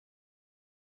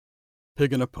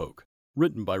Pig in a Poke,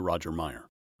 written by Roger Meyer,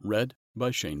 read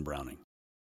by Shane Browning.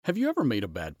 Have you ever made a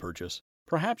bad purchase?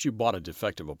 Perhaps you bought a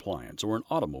defective appliance or an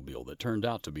automobile that turned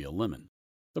out to be a lemon.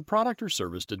 The product or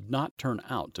service did not turn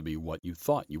out to be what you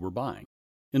thought you were buying.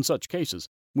 In such cases,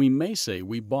 we may say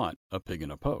we bought a pig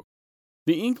in a poke.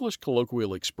 The English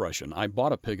colloquial expression, "I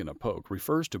bought a pig in a poke,"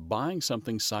 refers to buying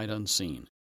something sight unseen.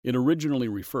 It originally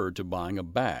referred to buying a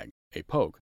bag, a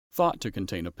poke, thought to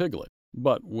contain a piglet,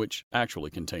 but which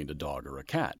actually contained a dog or a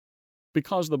cat.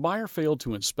 Because the buyer failed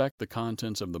to inspect the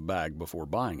contents of the bag before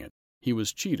buying it, he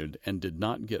was cheated and did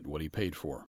not get what he paid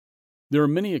for. There are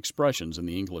many expressions in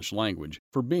the English language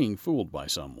for being fooled by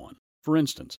someone. For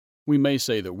instance, we may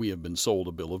say that we have been sold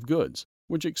a bill of goods,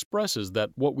 which expresses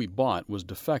that what we bought was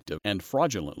defective and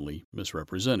fraudulently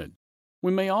misrepresented.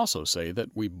 We may also say that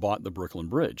we bought the Brooklyn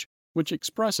Bridge, which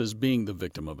expresses being the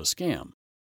victim of a scam.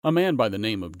 A man by the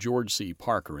name of George C.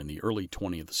 Parker in the early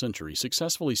 20th century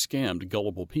successfully scammed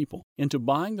gullible people into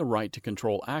buying the right to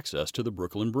control access to the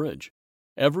Brooklyn Bridge.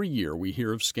 Every year we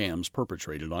hear of scams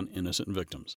perpetrated on innocent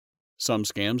victims. Some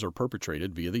scams are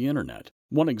perpetrated via the internet.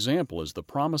 One example is the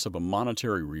promise of a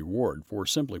monetary reward for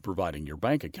simply providing your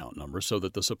bank account number so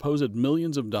that the supposed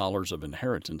millions of dollars of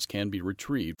inheritance can be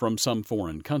retrieved from some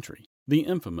foreign country, the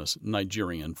infamous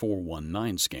Nigerian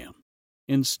 419 scam.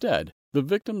 Instead, the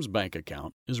victim's bank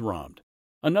account is robbed.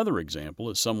 Another example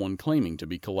is someone claiming to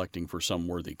be collecting for some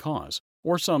worthy cause,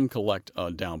 or some collect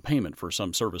a down payment for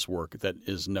some service work that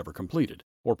is never completed,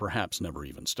 or perhaps never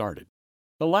even started.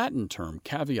 The Latin term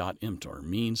caveat emptor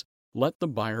means let the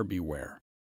buyer beware.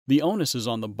 The onus is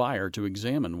on the buyer to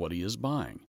examine what he is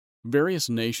buying. Various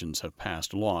nations have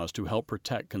passed laws to help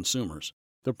protect consumers.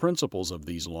 The principles of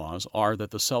these laws are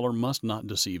that the seller must not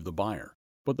deceive the buyer,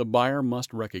 but the buyer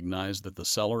must recognize that the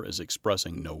seller is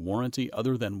expressing no warranty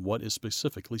other than what is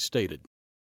specifically stated.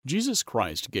 Jesus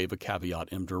Christ gave a caveat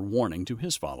emptor warning to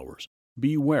his followers: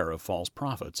 beware of false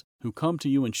prophets who come to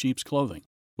you in sheep's clothing,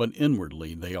 but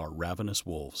inwardly they are ravenous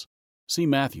wolves. See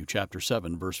Matthew chapter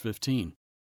 7, verse 15.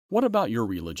 What about your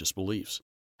religious beliefs?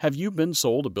 Have you been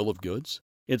sold a bill of goods?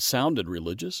 It sounded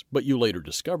religious, but you later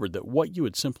discovered that what you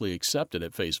had simply accepted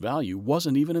at face value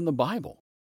wasn't even in the Bible.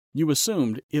 You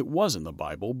assumed it was in the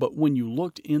Bible, but when you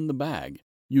looked in the bag,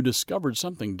 you discovered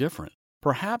something different,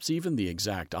 perhaps even the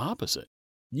exact opposite.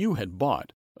 You had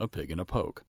bought a pig in a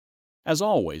poke. As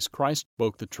always, Christ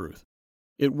spoke the truth.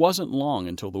 It wasn't long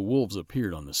until the wolves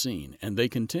appeared on the scene, and they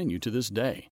continue to this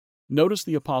day. Notice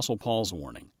the Apostle Paul's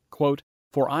warning, quote,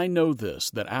 "For I know this,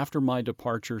 that after my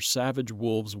departure savage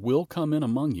wolves will come in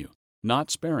among you,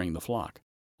 not sparing the flock.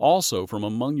 Also from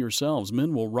among yourselves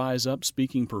men will rise up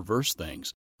speaking perverse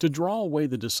things, to draw away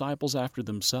the disciples after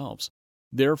themselves.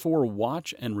 Therefore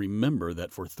watch and remember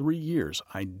that for 3 years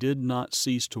I did not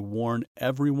cease to warn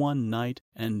everyone night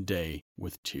and day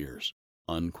with tears."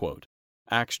 Unquote.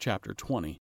 Acts chapter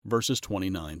 20, verses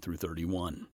 29 through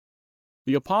 31.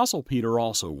 The Apostle Peter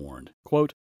also warned,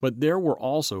 quote, "But there were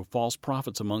also false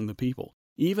prophets among the people,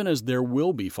 even as there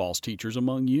will be false teachers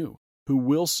among you, who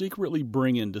will secretly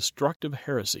bring in destructive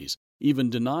heresies,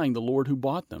 even denying the Lord who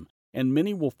bought them, and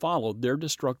many will follow their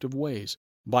destructive ways.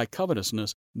 By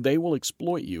covetousness they will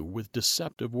exploit you with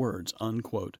deceptive words."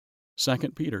 Unquote.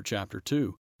 2 Peter chapter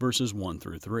 2, verses 1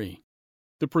 through 3.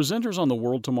 The presenters on the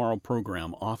World Tomorrow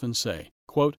program often say,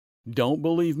 quote, "Don't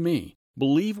believe me.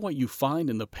 Believe what you find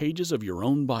in the pages of your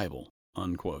own Bible."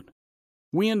 Unquote.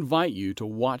 We invite you to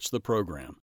watch the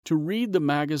program, to read the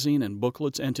magazine and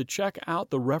booklets, and to check out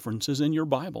the references in your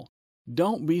Bible.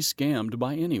 Don't be scammed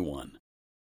by anyone.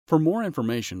 For more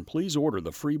information, please order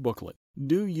the free booklet,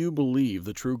 "Do You Believe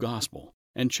the True Gospel?"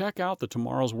 and check out the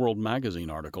Tomorrow's World magazine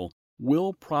article,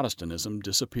 "Will Protestantism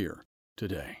Disappear?"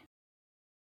 today.